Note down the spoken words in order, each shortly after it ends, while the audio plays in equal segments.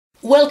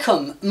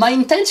Welcome! My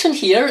intention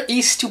here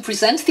is to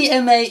present the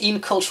MA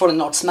in Cultural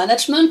and Arts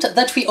Management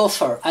that we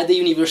offer at the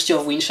University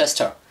of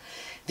Winchester.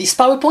 This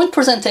PowerPoint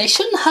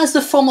presentation has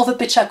the form of a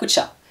Pecha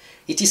Kucha.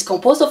 It is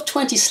composed of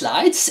 20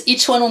 slides,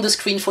 each one on the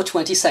screen for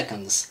 20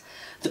 seconds.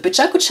 The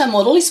Pecha Kucha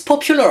model is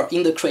popular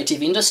in the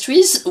creative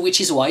industries, which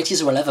is why it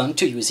is relevant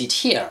to use it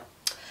here.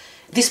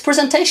 This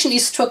presentation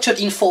is structured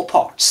in 4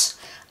 parts.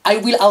 I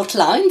will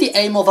outline the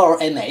aim of our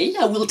MA,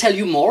 I will tell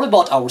you more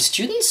about our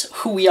students,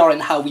 who we are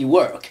and how we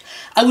work.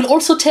 I will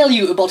also tell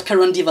you about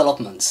current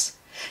developments.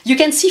 You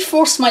can see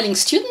 4 smiling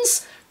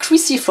students: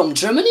 Chrissy from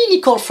Germany,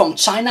 Nicole from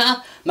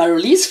China,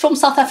 Marilise from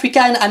South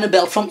Africa and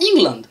Annabelle from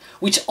England,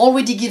 which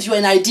already gives you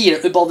an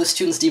idea about the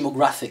students'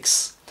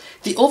 demographics.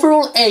 The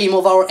overall aim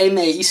of our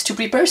MA is to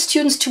prepare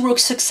students to work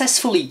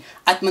successfully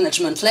at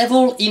management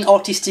level in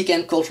artistic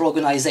and cultural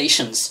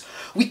organizations.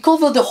 We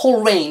cover the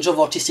whole range of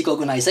artistic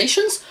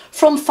organizations,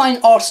 from fine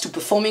arts to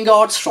performing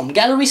arts, from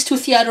galleries to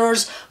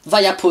theaters,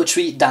 via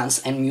poetry, dance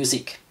and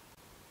music.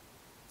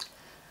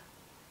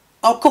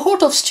 Our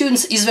cohort of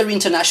students is very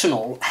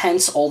international,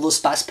 hence all those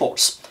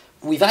passports.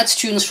 We've had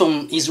students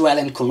from Israel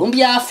and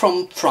Colombia,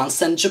 from France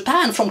and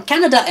Japan, from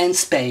Canada and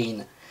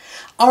Spain.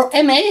 Our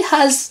MA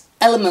has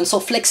elements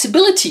of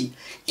flexibility,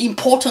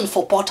 important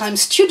for part-time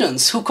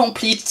students who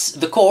complete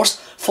the course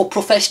for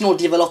professional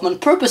development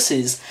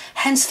purposes,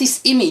 hence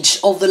this image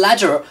of the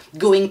ladder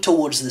going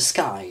towards the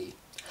sky.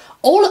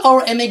 All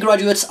our MA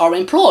graduates are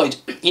employed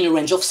in a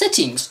range of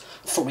settings.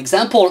 For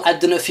example,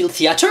 at the Nuffield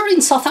Theatre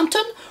in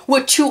Southampton,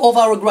 where 2 of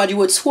our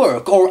graduates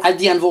work, or at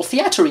the Anvil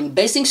Theatre in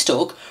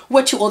Basingstoke,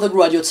 where 2 other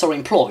graduates are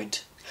employed.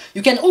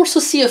 You can also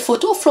see a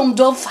photo from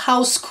Dove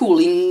House School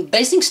in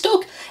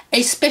Basingstoke,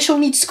 a special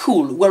needs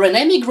school where an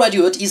MA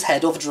graduate is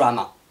head of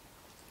drama.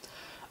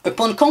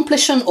 Upon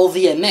completion of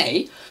the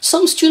MA,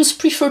 some students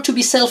prefer to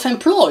be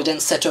self-employed and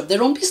set up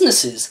their own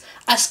businesses,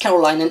 as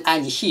Caroline and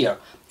Annie here,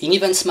 in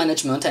events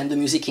management and the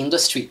music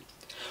industry.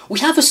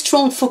 We have a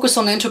strong focus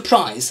on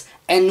enterprise,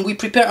 and we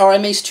prepare our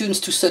MA students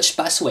to such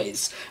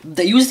pathways.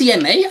 They use the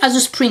MA as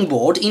a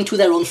springboard into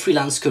their own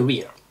freelance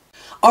career.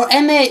 Our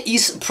MA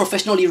is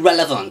professionally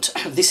relevant.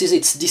 This is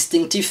its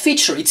distinctive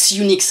feature, its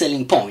unique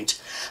selling point.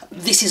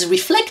 This is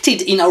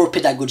reflected in our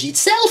pedagogy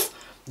itself,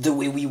 the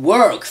way we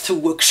work through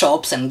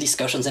workshops and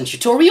discussions and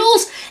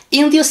tutorials,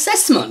 in the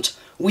assessment,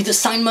 with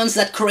assignments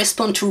that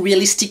correspond to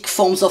realistic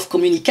forms of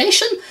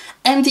communication,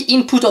 and the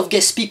input of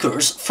guest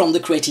speakers from the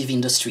creative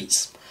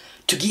industries.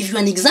 To give you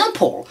an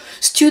example,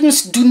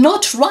 students do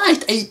not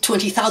write a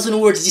 20,000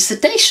 words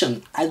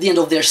dissertation at the end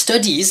of their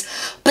studies,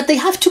 but they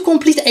have to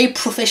complete a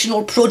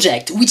professional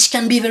project, which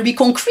can be very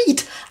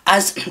concrete,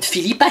 as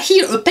Philippa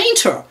here, a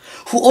painter,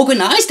 who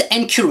organized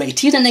and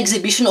curated an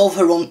exhibition of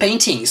her own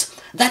paintings.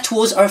 That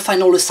was our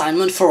final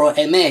assignment for our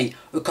MA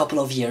a couple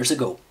of years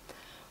ago.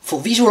 For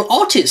visual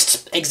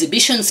artists,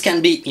 exhibitions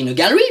can be in a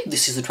gallery,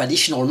 this is the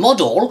traditional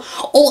model,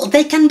 or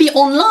they can be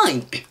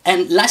online.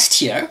 And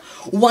last year,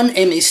 one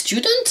MA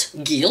student,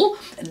 Gil,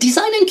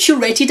 designed and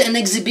curated an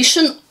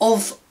exhibition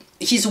of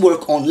his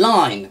work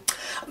online.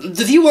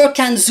 The viewer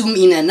can zoom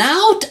in and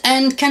out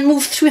and can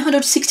move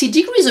 360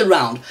 degrees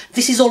around.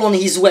 This is all on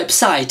his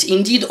website.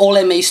 Indeed,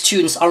 all MA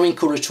students are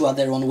encouraged to have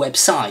their own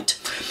website.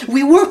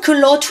 We work a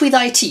lot with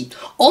IT.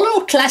 All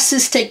our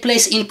classes take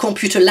place in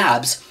computer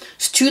labs.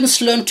 Students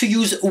learn to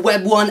use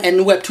Web 1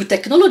 and Web 2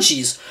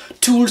 technologies,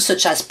 tools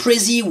such as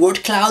Prezi,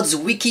 word clouds,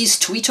 wikis,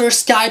 Twitter,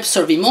 Skype,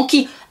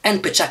 SurveyMonkey,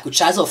 and Pecha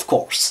Kuchas, of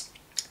course.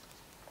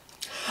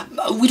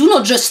 We do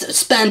not just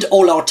spend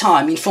all our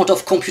time in front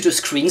of computer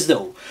screens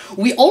though.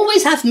 We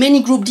always have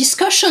many group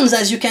discussions,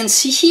 as you can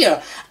see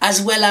here,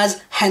 as well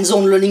as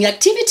hands-on learning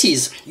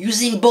activities,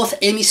 using both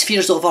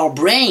hemispheres of our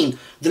brain,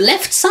 the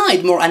left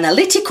side more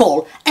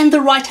analytical and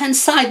the right-hand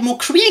side more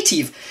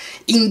creative.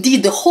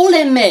 Indeed, the whole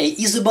MA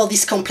is about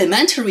this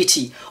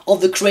complementarity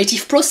of the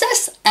creative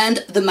process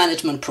and the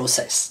management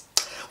process.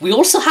 We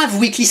also have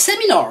weekly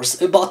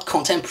seminars about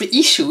contemporary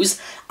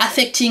issues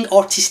affecting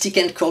artistic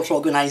and cultural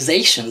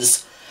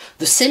organizations.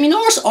 The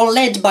seminars are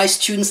led by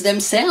students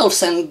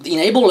themselves and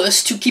enable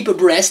us to keep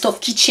abreast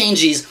of key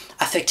changes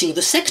affecting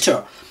the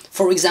sector,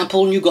 for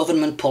example, new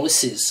government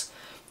policies.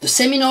 The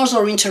seminars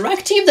are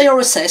interactive, they are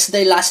assessed,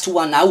 they last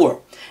 1 hour.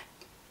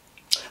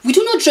 We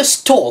do not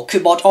just talk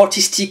about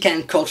artistic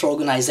and cultural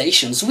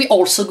organizations, we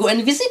also go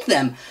and visit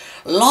them,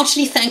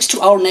 largely thanks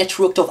to our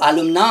network of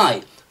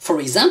alumni. For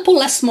example,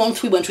 last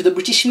month we went to the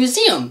British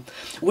Museum,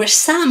 where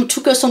Sam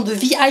took us on the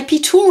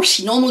VIP tour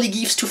she normally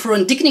gives to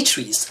foreign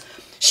dignitaries.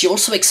 She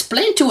also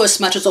explained to us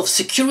matters of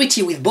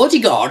security with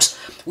bodyguards,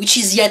 which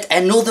is yet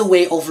another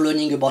way of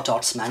learning about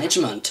arts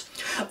management.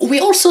 We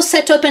also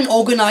set up and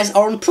organize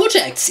our own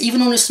projects,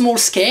 even on a small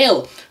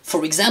scale.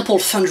 For example,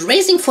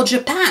 fundraising for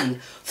Japan,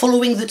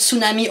 following the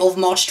tsunami of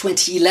March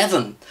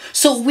 2011.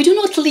 So we do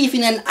not live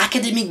in an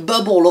academic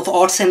bubble of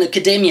arts and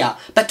academia,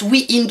 but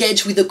we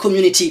engage with the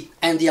community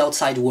and the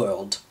outside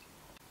world.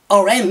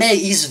 Our MA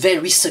is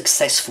very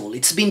successful.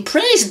 It's been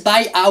praised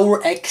by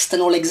our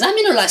external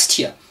examiner last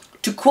year.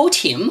 To quote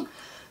him,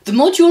 "The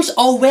modules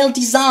are well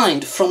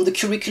designed from the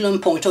curriculum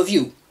point of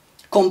view,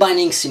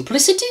 combining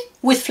simplicity,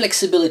 with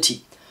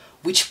flexibility,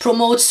 which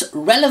promotes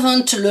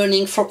relevant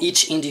learning for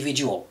each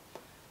individual.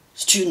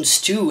 Students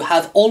too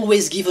have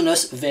always given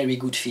us very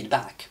good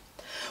feedback.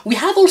 We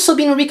have also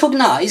been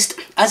recognized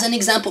as an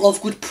example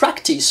of good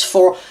practice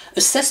for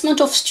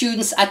assessment of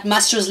students at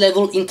master's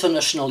level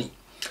internationally.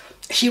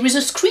 Here is a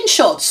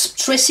screenshot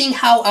stressing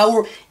how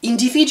our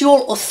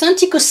individual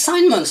authentic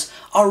assignments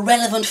are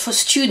relevant for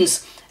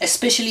students,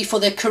 especially for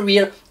their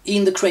career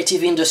in the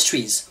creative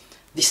industries.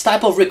 This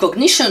type of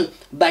recognition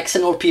by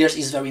external peers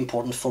is very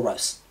important for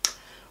us.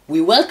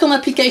 We welcome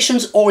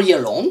applications all year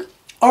long.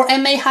 Our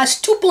MA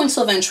has 2 points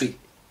of entry.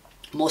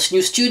 Most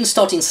new students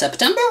start in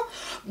September,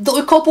 though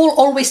a couple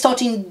always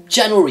start in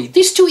January.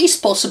 This too is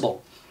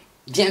possible.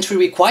 The entry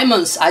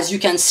requirements, as you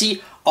can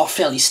see, are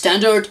fairly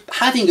standard,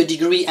 having a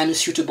degree and a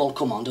suitable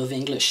command of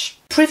English.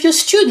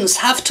 Previous students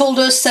have told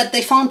us that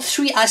they found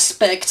 3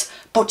 aspects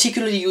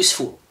particularly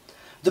useful.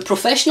 The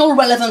professional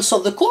relevance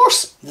of the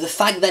course, the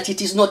fact that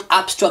it is not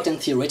abstract and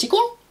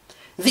theoretical,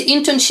 the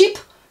internship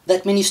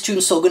that many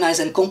students organize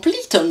and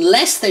complete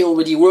unless they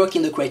already work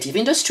in the creative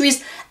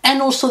industries,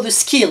 and also the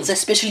skills,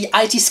 especially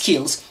IT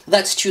skills,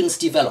 that students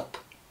develop.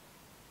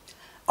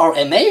 Our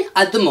MA,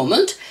 at the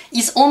moment,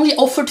 is only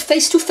offered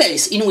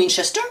face-to-face in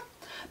Winchester,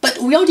 but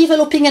we are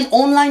developing an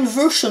online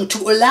version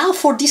to allow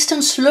for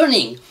distance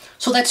learning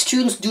so that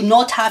students do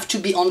not have to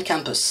be on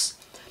campus.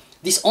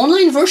 This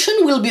online version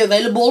will be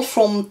available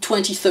from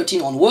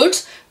 2013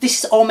 onwards.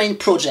 This is our main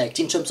project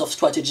in terms of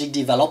strategic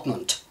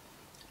development.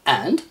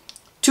 And,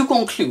 to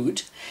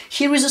conclude,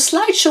 here is a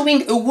slide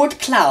showing a word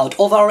cloud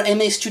of our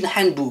MA student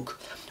handbook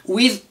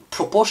with,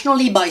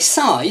 proportionally by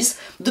size,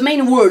 the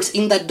main words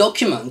in that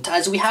document,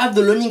 as we have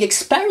the learning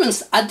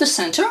experience at the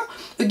center,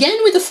 again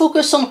with a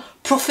focus on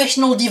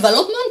professional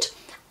development.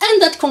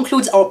 And that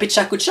concludes our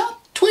Pecha Kucha,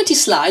 20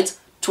 slides,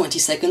 20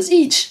 seconds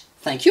each.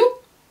 Thank you.